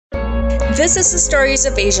This is the Stories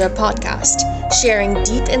of Asia podcast, sharing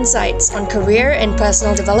deep insights on career and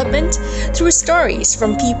personal development through stories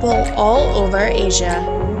from people all over Asia.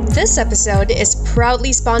 This episode is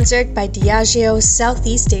proudly sponsored by Diageo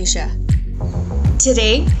Southeast Asia.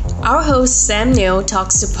 Today, our host Sam Neo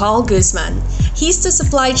talks to Paul Guzman. He's the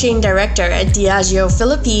supply chain director at Diageo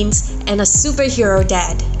Philippines and a superhero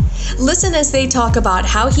dad. Listen as they talk about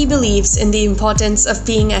how he believes in the importance of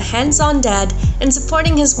being a hands-on dad and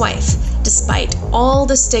supporting his wife, despite all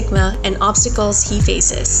the stigma and obstacles he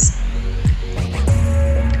faces.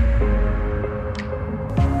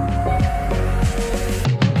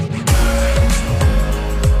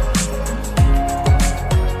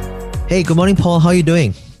 Hey, good morning, Paul. How are you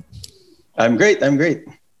doing? I'm great.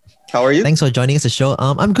 How are you? Thanks for joining us the show.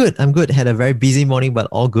 I'm good. Had a very busy morning, but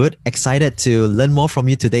all good. Excited to learn more from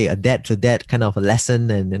you today. A dad to dad kind of a lesson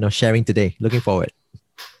and sharing today. Looking forward.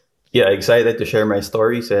 Yeah, excited to share my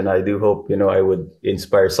stories, and I do hope I would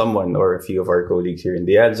inspire someone or a few of our colleagues here in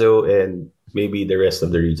Diageo and maybe the rest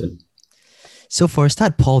of the region. So for a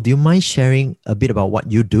start, Paul, do you mind sharing a bit about what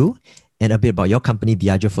you do and a bit about your company,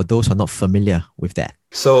 Diageo, for those who are not familiar with that?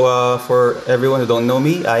 So for everyone who don't know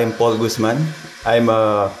me, I am Paul Guzman. I'm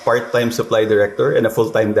a part-time supply director and a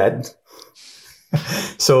full-time dad.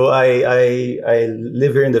 So I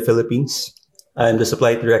live here in the Philippines. I'm the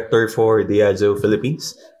supply director for Diageo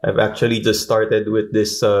Philippines. I've actually just started with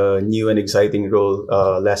this new and exciting role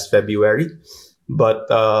last February. But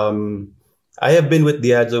I have been with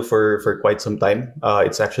Diageo for quite some time.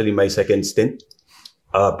 It's actually my second stint.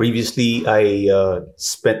 Previously, I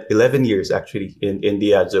spent 11 years actually in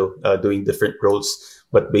Diageo doing different roles,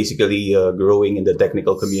 but basically growing in the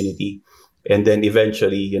technical community. And then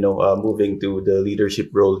eventually, moving to the leadership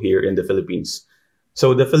role here in the Philippines.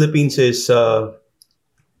 So the Philippines is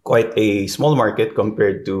quite a small market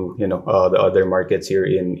compared to, the other markets here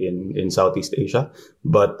in Southeast Asia.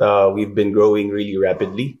 But we've been growing really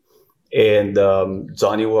rapidly. And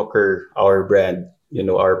Johnny Walker, our brand,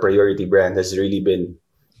 our priority brand, has really been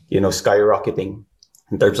skyrocketing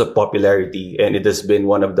in terms of popularity. And it has been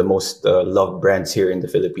one of the most loved brands here in the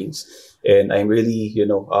Philippines. And I'm really,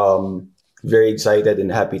 very excited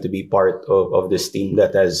and happy to be part of this team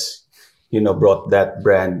that has, brought that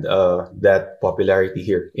brand, that popularity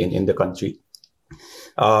here in the country.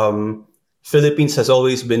 Philippines has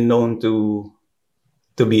always been known to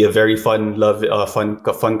be a very fun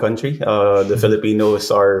country. The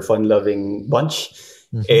Filipinos are a fun-loving bunch.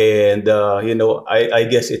 Mm-hmm. And, I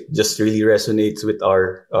guess it just really resonates with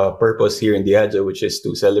our purpose here in Diageo, which is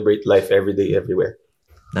to celebrate life every day, everywhere.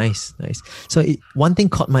 Nice. So one thing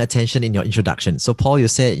caught my attention in your introduction. So Paul, you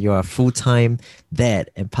said you're a full-time dad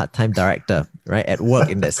and part-time director, right? At work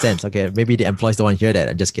in that sense. Okay, maybe the employees don't want to hear that.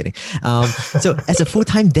 I'm just kidding. So as a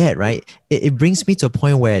full-time dad, right, it brings me to a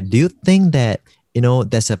point where do you think that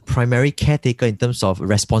there's a primary caretaker in terms of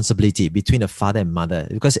responsibility between a father and mother?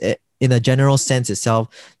 Because in a general sense itself,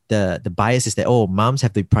 the bias is that, moms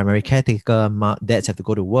have the primary caretaker, dads have to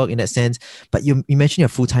go to work in that sense. But you mentioned you're a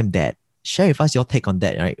full-time dad. Share with us your take on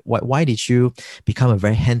that, right? Why did you become a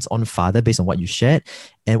very hands-on father based on what you shared?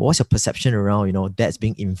 And what's your perception around, dads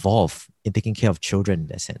being involved in taking care of children in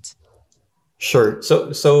that sense? Sure.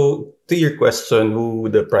 So to your question, who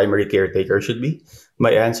the primary caretaker should be,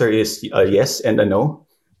 my answer is a yes and a no.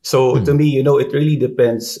 So to me, it really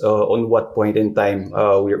depends on what point in time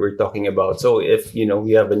we're talking about. So if,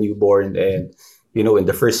 we have a newborn and, in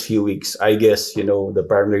the first few weeks, I guess, the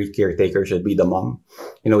primary caretaker should be the mom.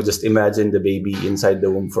 Just imagine the baby inside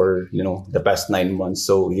the womb for, the past 9 months.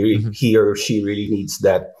 So he or she really needs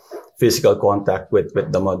that physical contact with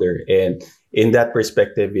the mother. And in that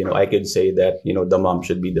perspective, I could say that, the mom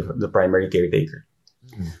should be the primary caretaker.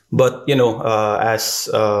 But, as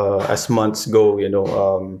months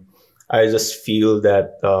go, I just feel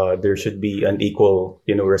that there should be an equal,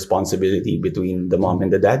 responsibility between the mom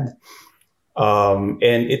and the dad. And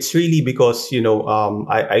it's really because,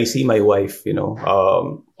 I see my wife,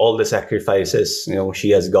 all the sacrifices, she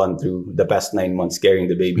has gone through the past 9 months carrying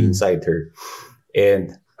the baby inside her.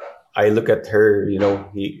 And I look at her,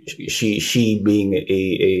 she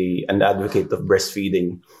being an advocate of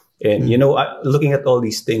breastfeeding. And, looking at all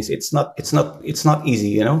these things, it's not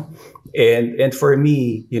easy, and for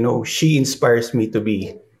me, she inspires me to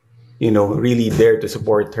be, really there to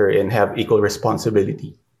support her and have equal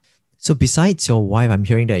responsibility. So besides your wife, I'm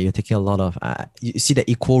hearing that you're taking a lot of, you see the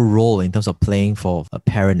equal role in terms of playing for a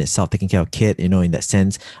parent itself, taking care of a kid, in that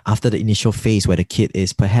sense, after the initial phase where the kid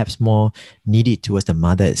is perhaps more needed towards the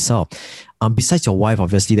mother itself. Besides your wife,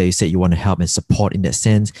 obviously, that you said you want to help and support in that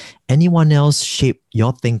sense, anyone else shape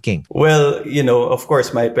your thinking? Well, of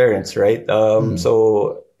course, my parents, right?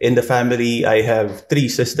 So in the family, I have three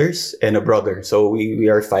sisters and a brother. So we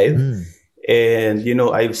are five. Mm. And,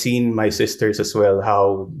 I've seen my sisters as well,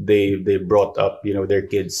 how they brought up, their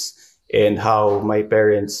kids, and how my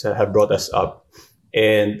parents have brought us up.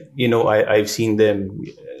 And, I've seen them,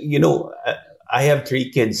 you know, I I have three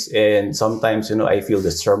kids, and sometimes, I feel the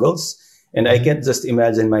struggles. And I Mhm. can't just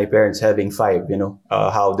imagine my parents having five,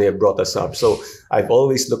 how they brought us up. So I've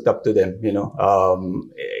always looked up to them,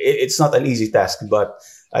 it's not an easy task, but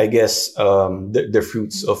I guess the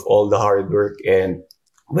fruits of all the hard work, and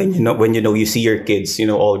when you see your kids,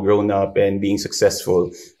 all grown up and being successful,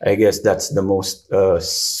 I guess that's the most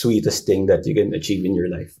sweetest thing that you can achieve in your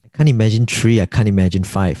life. I can't imagine three. I can't imagine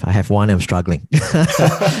five. I have one. I'm struggling.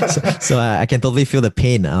 So I can totally feel the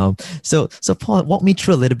pain. So Paul, walk me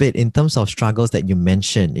through a little bit in terms of struggles that you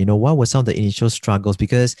mentioned. What were some of the initial struggles?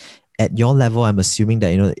 Because at your level, I'm assuming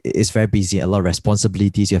that it's very busy, a lot of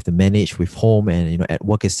responsibilities you have to manage with home and at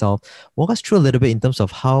work itself. Walk us through a little bit in terms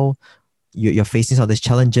of how you're facing some of these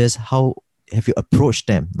challenges. How have you approached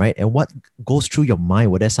them, right? And what goes through your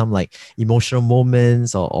mind? Were there some like emotional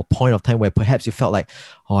moments or point of time where perhaps you felt like,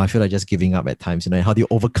 oh, I feel like just giving up at times, and how do you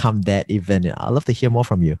overcome that even? I'd love to hear more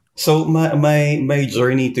from you. So my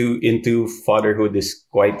journey to into fatherhood is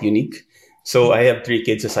quite unique. So I have three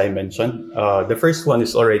kids, as I mentioned. The first one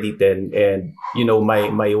is already 10, and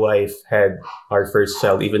my wife had our first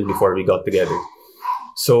child even before we got together.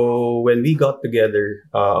 So when we got together,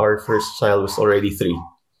 our first child was already three.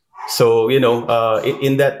 So in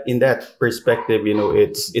that perspective,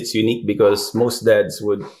 it's unique, because most dads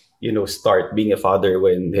would start being a father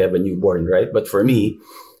when they have a newborn, right? But for me,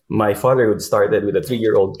 my fatherhood started with a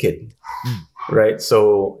 3-year-old kid, Mm. right?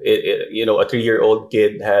 So a 3-year-old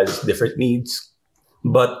kid has different needs,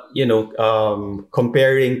 but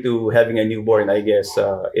comparing to having a newborn, I guess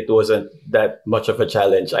it wasn't that much of a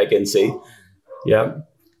challenge, I can say. Yeah.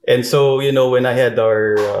 And so, when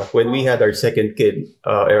we had our second kid,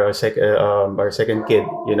 our second kid,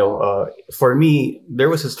 for me there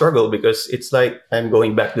was a struggle, because it's like I'm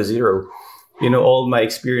going back to zero. All my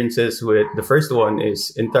experiences with the first one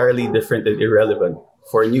is entirely different and irrelevant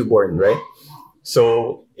for a newborn, right?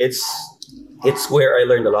 So it's where I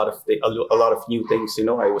learned a lot of new things.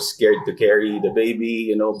 I was scared to carry the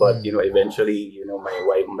baby, but Mm. eventually,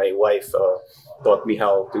 my wife taught me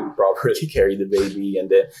how to properly carry the baby, and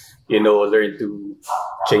then learn to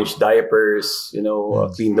change diapers, Mm.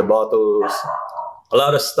 clean the bottles, a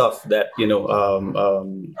lot of stuff that a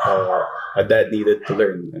dad needed to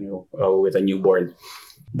learn, with a newborn.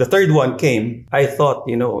 The third one came. I thought,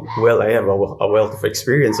 well, I have a wealth of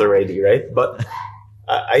experience already, right? But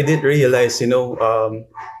I didn't realize,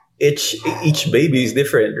 each baby is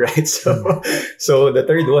different, right? Mm. So the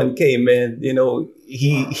third one came, and he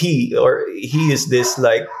is this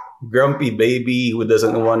like grumpy baby who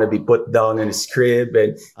doesn't want to be put down in his crib,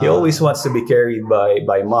 and he always Uh, wants to be carried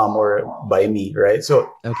by mom or by me, right? So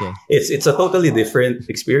okay. it's a totally different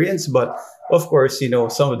experience, but of course,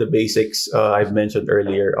 some of the basics I've mentioned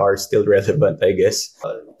earlier are still relevant, I guess.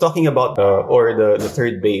 Talking about or the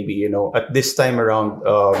third baby, at this time around,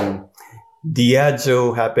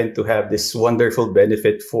 Diageo happened to have this wonderful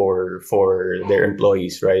benefit for their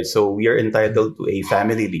employees, right? So we are Mm. entitled to a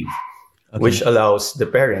family leave, which Okay. allows the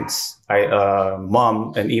parents,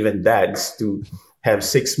 mom and even dads, to have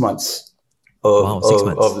 6 months of, Wow, six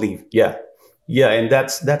of months. leave. Yeah. Yeah, and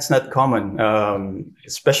that's not common,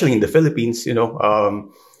 especially in the Philippines.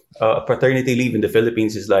 Paternity leave in the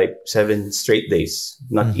Philippines is like 7 straight days,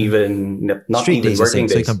 not Mm-hmm. not Straight even days, you're working saying,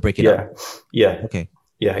 so you can days. break it up. Yeah, yeah, Okay.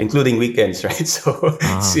 yeah, including weekends, right? So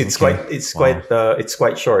it's quite Okay. Wow. it's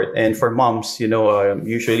quite short. And for moms,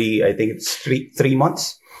 usually I think it's three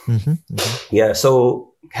months. Mm-hmm. Mm-hmm. Yeah,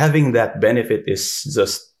 so having that benefit is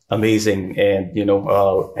just amazing, and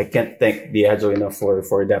I can't thank Diageo enough for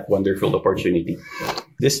that wonderful opportunity.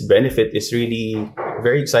 This benefit is really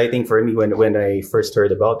very exciting for me when I first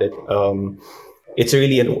heard about it. It's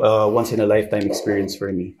really a once in a lifetime experience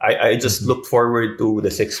for me. I just Mm-hmm. look forward to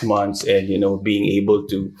the 6 months, and being able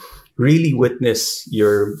to really witness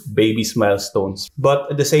your baby's milestones. But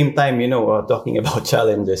at the same time, talking about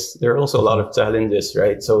challenges, there are also a lot Mm-hmm. of challenges,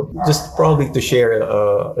 right? So just probably to share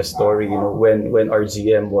a story, when our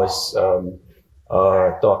GM was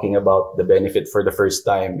talking about the benefit for the first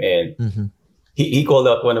time, and Mm-hmm. he called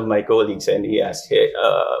out one of my colleagues, and he asked, "Hey,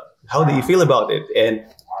 how do you feel about it?" And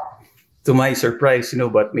to my surprise,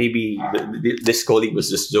 but maybe this colleague was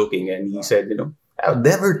just joking, and he said, "I'll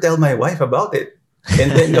never tell my wife about it."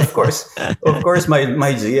 And then, of course,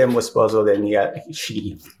 my GM was puzzled, and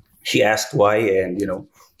she asked why, and the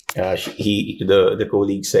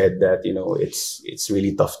colleague said that it's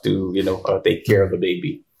really tough to take care of a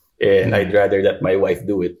baby. and I'd rather that my wife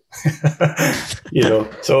do it.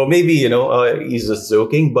 So maybe he's just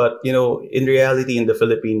joking, but in reality, in the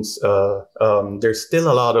Philippines, there's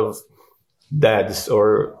still a lot of dads,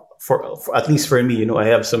 or for at least for me, I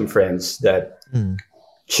have some friends that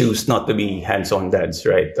choose not to be hands-on dads,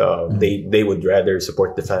 right? They would rather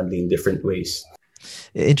support the family in different ways.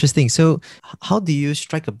 Interesting. So how do you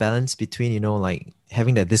strike a balance between, like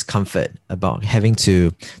having that discomfort about having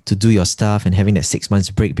to do your stuff and having that 6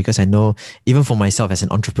 months break? Because I know even for myself as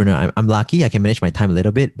an entrepreneur, I'm lucky I can manage my time a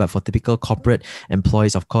little bit, but for typical corporate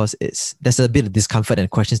employees, of course, there's a bit of discomfort and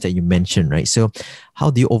questions that you mentioned, right? So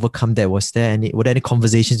how do you overcome that? Were there any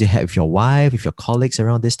conversations you had with your wife, with your colleagues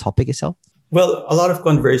around this topic itself? Well, a lot of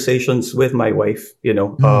conversations with my wife,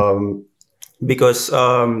 because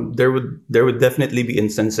there would definitely be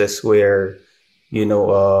instances where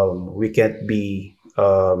we can't be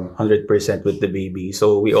 100% with the baby,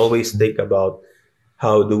 so we always think about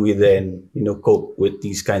how do we then cope with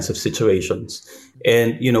these kinds of situations.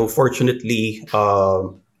 And fortunately,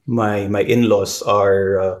 my in-laws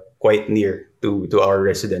are quite near to our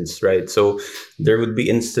residence, right? So there would be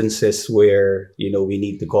instances where we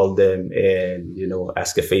need to call them and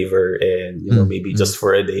ask a favor, and maybe just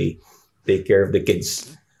for a day take care of the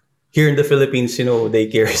kids. Here in the Philippines,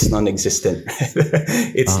 daycare is non-existent.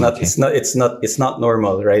 It's not. Okay. It's not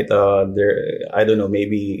normal, right? I don't know.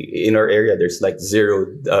 Maybe in our area, there's like zero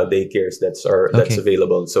daycares that's Okay.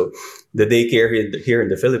 available. So the daycare here in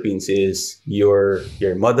the Philippines is your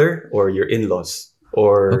mother or your in-laws,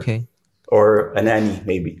 Okay. or a nanny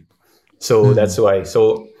maybe. So that's why.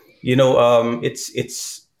 So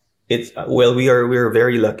it's well, we're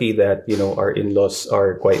very lucky that our in-laws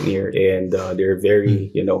are quite near, and they're very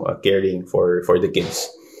caring for the kids.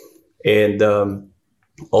 And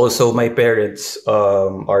also my parents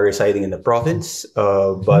are residing in the province,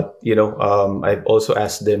 but I've also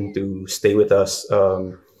asked them to stay with us,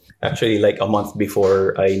 actually like a month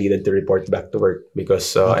before I needed to report back to work,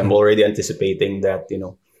 because I'm already anticipating that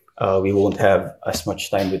we won't have as much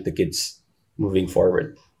time with the kids moving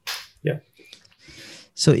forward. Yeah.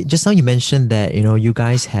 So just now you mentioned that, you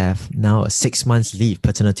guys have now a 6 months leave,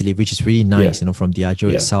 paternity leave, which is really nice, Yeah. from Diageo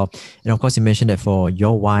Yeah. itself. And of course, you mentioned that for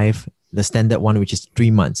your wife, the standard one, which is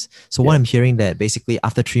 3 months. So what Yeah. I'm hearing that basically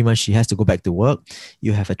after 3 months, she has to go back to work.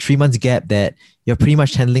 You have a 3 months gap that you're pretty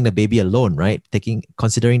much handling the baby alone, right?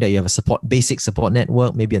 Considering that you have a basic support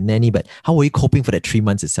network, maybe a nanny, but how were you coping for that 3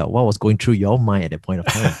 months itself? What was going through your mind at that point of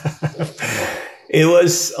time? It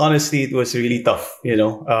was really tough,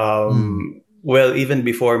 Mm. Well, even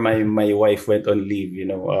before my wife went on leave,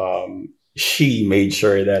 she made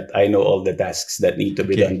sure that I know all the tasks that need to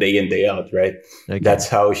be Okay. done day in, day out, right? Okay. That's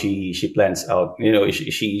how she plans out.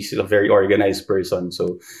 She's a very organized person.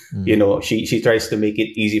 So, she tries to make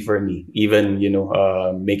it easy for me, even,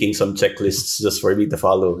 making some checklists just for me to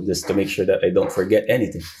follow, just to make sure that I don't forget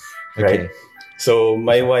anything, right? Okay. So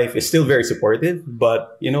my wife is still very supportive,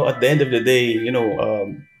 but at the end of the day,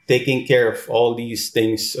 taking care of all these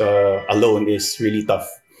things alone is really tough.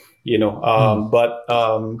 But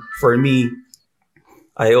for me,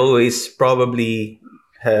 I always probably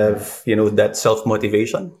have that self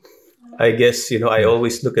motivation. I guess I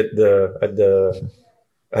always look at the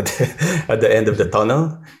end of the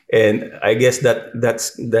tunnel, and I guess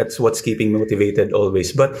that's what's keeping me motivated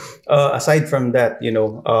always. But aside from that,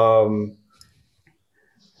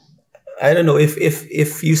 I don't know, if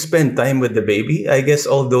you spend time with the baby, I guess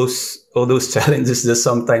all those challenges just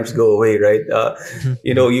sometimes go away, right?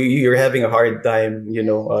 You're having a hard time,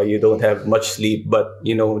 you don't have much sleep, but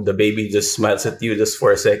the baby just smiles at you just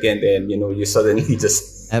for a second, and you suddenly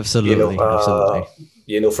just Absolutely.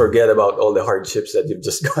 Absolutely. forget about all the hardships that you've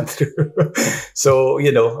just gone through. So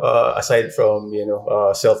aside from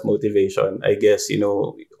self motivation, I guess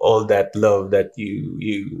all that love that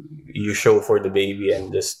you show for the baby,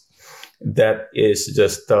 and just that is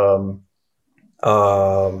just how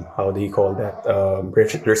do you call that,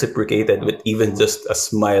 reciprocated with even just a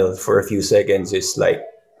smile for a few seconds, is like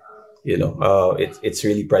it's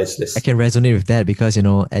really priceless. I can resonate with that because,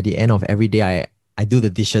 at the end of every day, I do the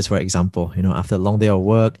dishes, for example, after a long day of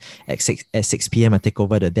work at 6 p.m. I take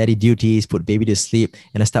over the daddy duties, put baby to sleep,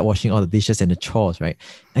 and I start washing all the dishes and the chores, right?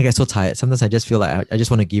 I get so tired. Sometimes I just feel like I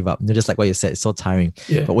just want to give up. Just like what you said, it's so tiring.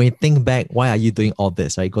 Yeah. But when you think back, why are you doing all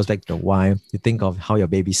this, right? It goes back to the why. You think of how your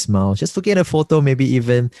baby smiles. Just looking at a photo, maybe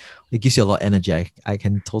even it gives you a lot of energy. I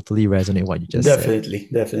can totally resonate what you just said.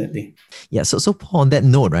 Definitely. Yeah. So Paul, on that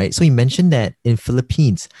note, right? So you mentioned that in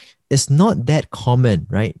Philippines, it's not that common,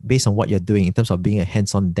 right? Based on what you're doing in terms of being a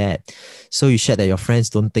hands-on dad. So you shared that your friends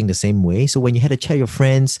don't think the same way. So when you had to chat with your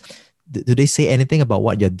friends, do they say anything about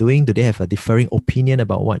what you're doing? Do they have a differing opinion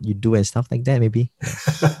about what you do and stuff like that? Maybe.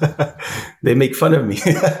 They make fun of me.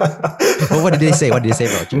 What did they say? What did they say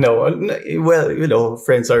about you? No, well,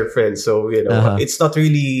 friends are friends, so Uh-huh. it's not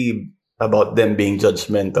really about them being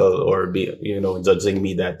judgmental or judging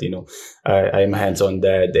me that I'm hands-on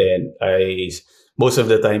dad, and I most of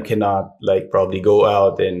the time cannot like probably go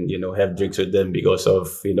out and have drinks with them because of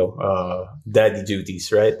daddy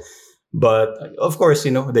duties, right? But of course,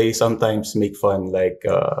 they sometimes make fun, like,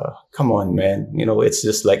 come on, man, it's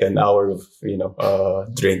just like an hour of,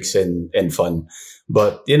 drinks and fun.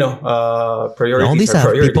 But, Now, all priorities these are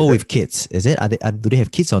are priorities, people right? with kids. Is it? Do they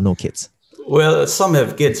have kids or no kids? Well, some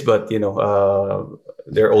have kids, but,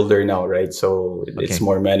 they're older now, right? So it's Okay.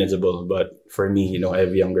 more manageable. But for me, I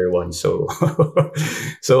have younger ones. So,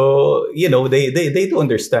 so, they do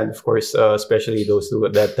understand, of course, especially those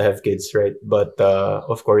that have kids, right? But,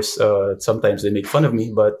 of course, sometimes they make fun of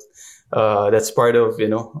me, but that's part of the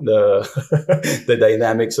the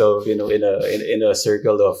dynamics of in a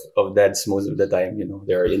circle of dads. Most of the time,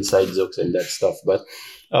 there are inside jokes and that stuff. But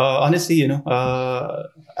honestly,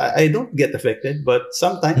 I don't get affected, but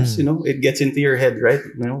sometimes Mm, it gets into your head, right?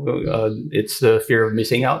 It's the fear of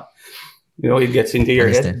missing out. It gets into your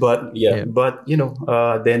head. understand. But yeah, Yeah. but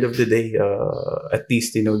at the end of the day, at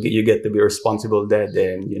least you get to be a responsible dad,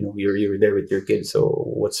 and you're there with your kids. So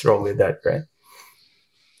what's wrong with that, right?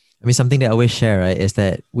 I mean, something that I always share, right, is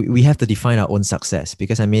that we have to define our own success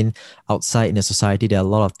because I mean, outside in the society, there are a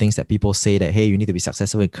lot of things that people say that, hey, you need to be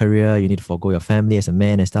successful in career, you need to forego your family as a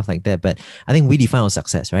man and stuff like that. But I think we define our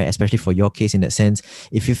success, right? Especially for your case in that sense.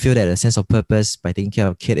 If you feel that a sense of purpose by taking care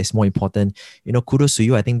of a kid is more important, kudos to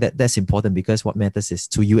you. I think that that's important because what matters is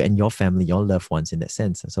to you and your family, your loved ones in that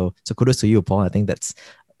sense. So kudos to you, Paul. I think that's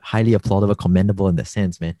highly applaudable, commendable in that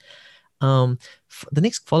sense, man. Um, the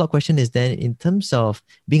next follow-up question is then in terms of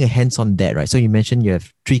being a hands-on dad, right? So you mentioned you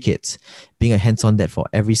have three kids, being a hands-on dad for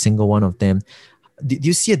every single one of them. Do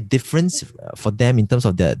you see a difference for them in terms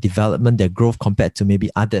of their development, their growth compared to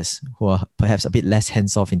maybe others who are perhaps a bit less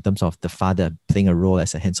hands-off in terms of the father playing a role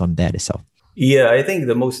as a hands-on dad itself? Yeah, I think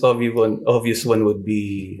the most obvious one would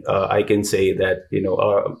be I can say that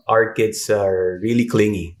our kids are really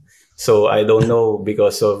clingy. So I don't know,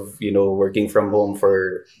 because of working from home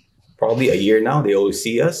for probably a year now. They always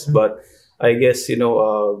see us, but I guess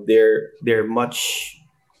they're much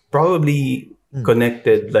probably Mm,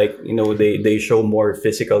 connected. Like they show more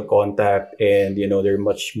physical contact, and they're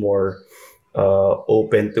much more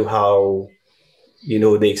open to how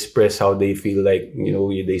they express how they feel. Like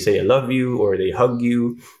they say I love you, or they hug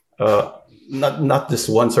you. Uh, not just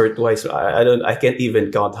once or twice. I can't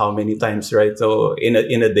even count how many times. Right. So in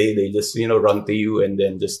a day they just run to you and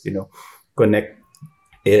then just connect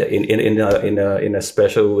in a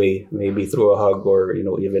special way, maybe through a hug, or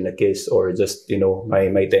even a kiss, or just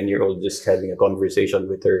my 10-year-old just having a conversation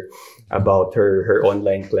with her about her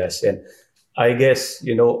online class. And I guess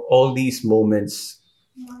all these moments,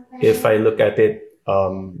 if I look at it,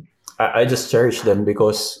 I just cherish them,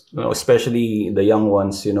 because especially the young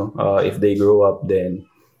ones, if they grow up, then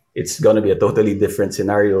it's gonna be a totally different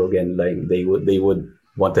scenario again. Like they would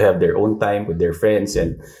want to have their own time with their friends,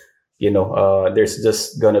 and there's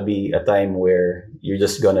just gonna be a time where you're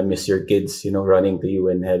just gonna miss your kids, running to you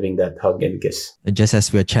and having that hug and kiss. and just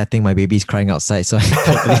as we're chatting, my baby's crying outside, so I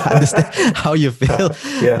totally understand how you feel.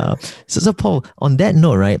 Yeah. So Paul, on that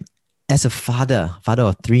note, right, as a father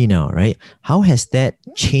of three now, right, how has that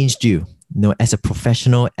changed you? As a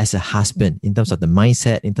professional, as a husband, in terms of the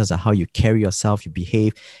mindset, in terms of how you carry yourself, you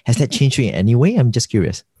behave, has that changed you in any way? I'm just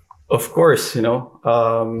curious. Of course,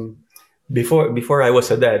 before I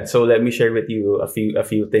was a dad. So let me share with you a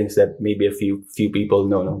few things that maybe a few people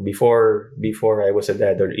know. No? Before I was a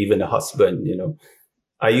dad, or even a husband,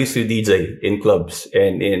 I used to DJ in clubs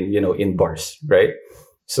and in bars, right?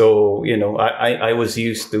 So I was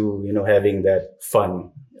used to having that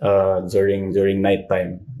fun during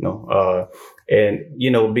nighttime,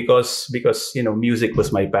 and because music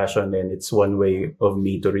was my passion, and it's one way of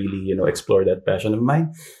me to really explore that passion of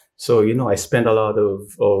mine. So I spent a lot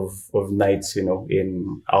of nights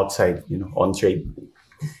in outside on trade.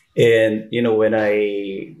 And when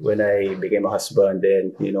I became a husband,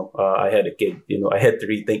 and I had a kid, I had to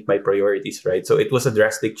rethink my priorities, right? So it was a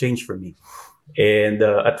drastic change for me. And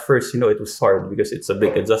at first, it was hard because it's a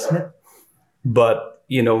big adjustment. But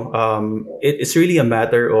it's really a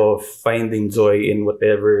matter of finding joy in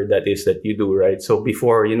whatever that is that you do, right? So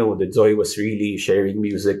before, the joy was really sharing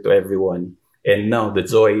music to everyone, and now the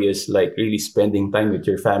joy is like really spending time with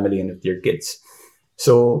your family and with your kids.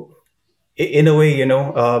 So in a way,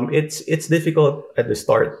 it's difficult at the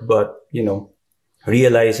start, but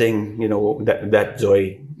realizing, that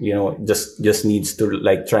joy, just needs to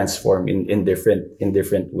like transform in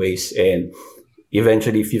different ways. And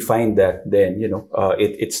eventually, if you find that, then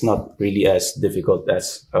it's not really as difficult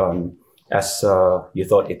as you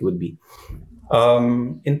thought it would be.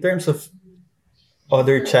 In terms of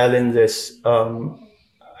other challenges,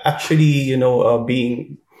 actually,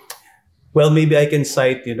 being well, maybe I can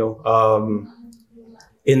cite, in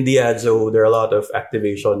the Adzo, there are a lot of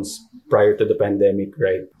activations prior to the pandemic,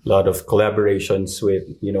 right? A lot of collaborations with,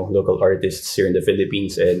 local artists here in the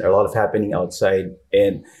Philippines, and a lot of happening outside.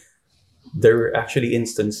 And there were actually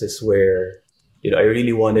instances where, I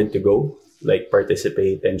really wanted to go, like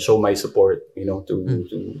participate and show my support,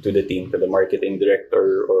 to the team, to the marketing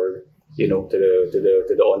director, or, to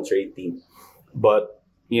the on-trade team. But,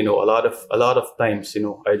 a lot of times,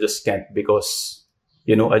 I just can't, because,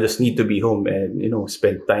 I just need to be home and,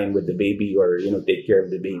 spend time with the baby, or, take care of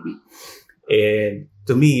the baby. And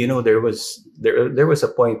to me, there was a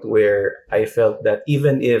point where I felt that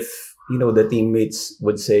even if, the teammates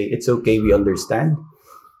would say, it's okay, we understand,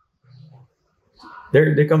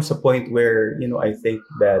 there comes a point where, I think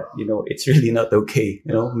that, it's really not okay.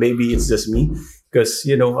 Maybe it's just me, because,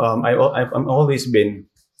 I'm always been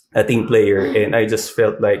a team player, and I just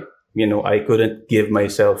felt like, I couldn't give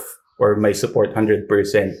myself or my support 100%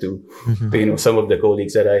 to, some of the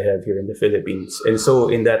colleagues that I have here in the Philippines. And so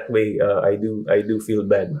in that way, I do feel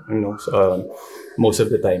bad, most of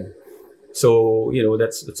the time. So,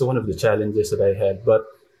 that's one of the challenges that I had. But,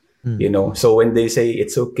 so when they say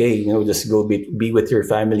it's okay, just go be with your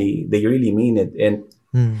family, they really mean it.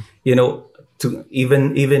 And, you know, to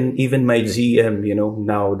even my GM,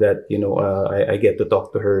 now that, I get to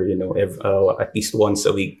talk to her, at least once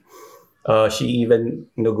a week. She even,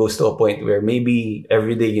 goes to a point where maybe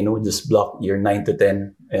every day, just block your 9 to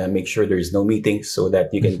 10, and make sure there's no meetings, so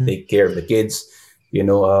that you can take care of the kids.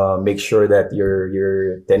 Make sure that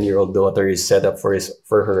your 10-year-old daughter is set up for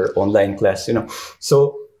her online class.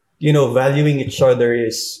 So, valuing each other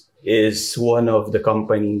is one of the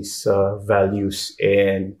company's values,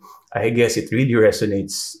 and I guess it really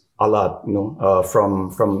resonates a lot.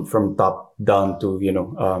 From top down to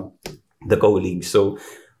the colleagues. So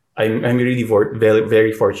I'm really very,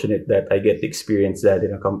 very fortunate that I get to experience that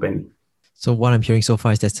in a company. So what I'm hearing so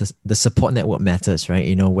far is that the support network matters,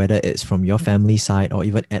 right? Whether it's from your family side or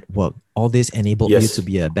even at work, all this enabled you Yes. to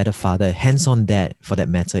be a better father, hands on that for that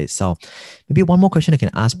matter itself. Maybe one more question I can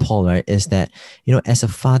ask Paul, right, is that, as a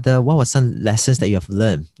father, what were some lessons that you have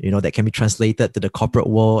learned, that can be translated to the corporate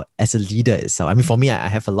world as a leader itself? I mean, for me, I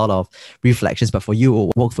have a lot of reflections, but for you,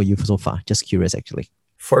 what worked for you so far? Just curious, actually.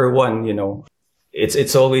 For one,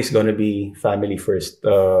 it's always going to be family first.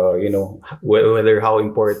 Whether how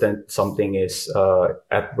important something is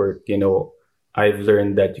at work, I've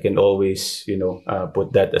learned that you can always,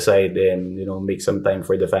 put that aside and, make some time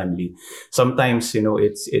for the family. Sometimes,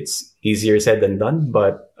 it's easier said than done,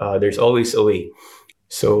 but there's always a way.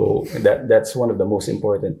 So that's one of the most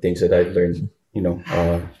important things that I've learned,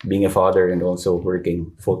 being a father and also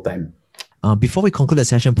working full time. Before we conclude the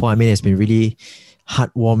session, Paul, I mean, it's been really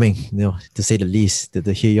heartwarming, to say the least,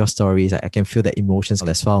 to hear your stories. I can feel the emotions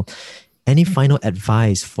as well. Any final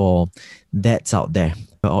advice for dads out there,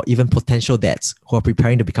 or even potential dads who are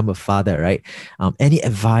preparing to become a father, right? Any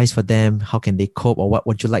advice for them? How can they cope, or what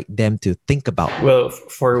would you like them to think about? Well,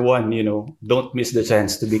 for one, don't miss the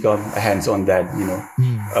chance to become a hands-on dad.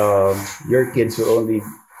 Your kids will only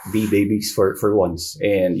be babies for once,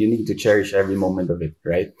 and you need to cherish every moment of it,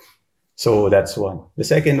 right? So that's one. The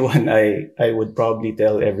second one I would probably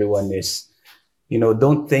tell everyone is,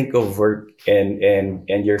 don't think of work and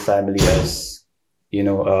your family as,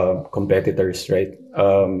 competitors, right?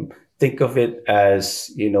 Think of it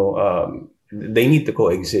as, they need to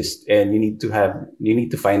coexist, and you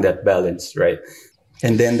need to find that balance, right?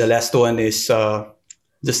 And then the last one is,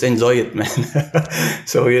 just enjoy it, man.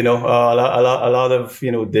 So, a lot of,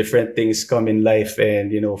 different things come in life,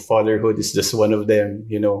 and, fatherhood is just one of them.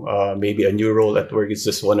 Maybe a new role at work is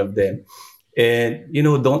just one of them. And,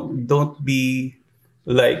 don't be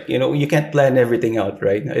like, you can't plan everything out,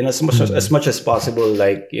 right? And as much as possible,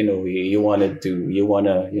 like, you wanna,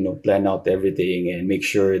 plan out everything and make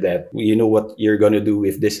sure that you know what you're gonna do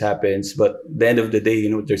if this happens. But at the end of the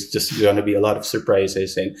day, there's just gonna be a lot of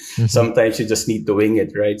surprises, and sometimes you just need to wing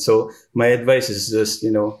it, right? So my advice is just,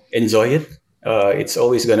 enjoy it. It's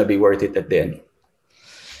always gonna be worth it at the end.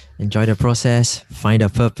 enjoy the process, find a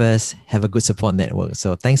purpose, have a good support network.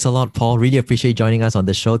 So thanks a lot, Paul. Really appreciate joining us on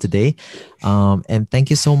the show today. And thank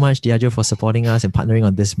you so much, Diageo, for supporting us and partnering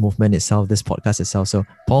on this movement itself, this podcast itself. So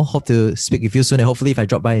Paul, hope to speak with you soon. And hopefully if I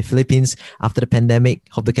drop by in Philippines after the pandemic,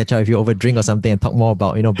 hope to catch up with you over a drink or something and talk more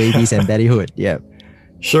about, babies and daddyhood. Yeah.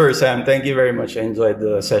 Sure, Sam. Thank you very much. I enjoyed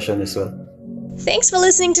the session as well. Thanks for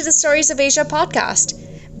listening to the Stories of Asia podcast.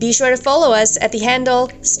 Be sure to follow us at the handle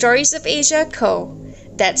Stories of Asia Co.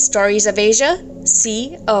 That's Stories of Asia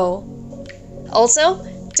CO. Also,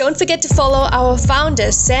 don't forget to follow our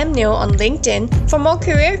founder Sam Neo on LinkedIn for more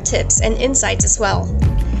career tips and insights as well.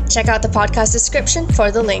 Check out the podcast description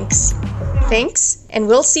for the links. Thanks, and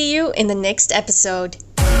we'll see you in the next episode.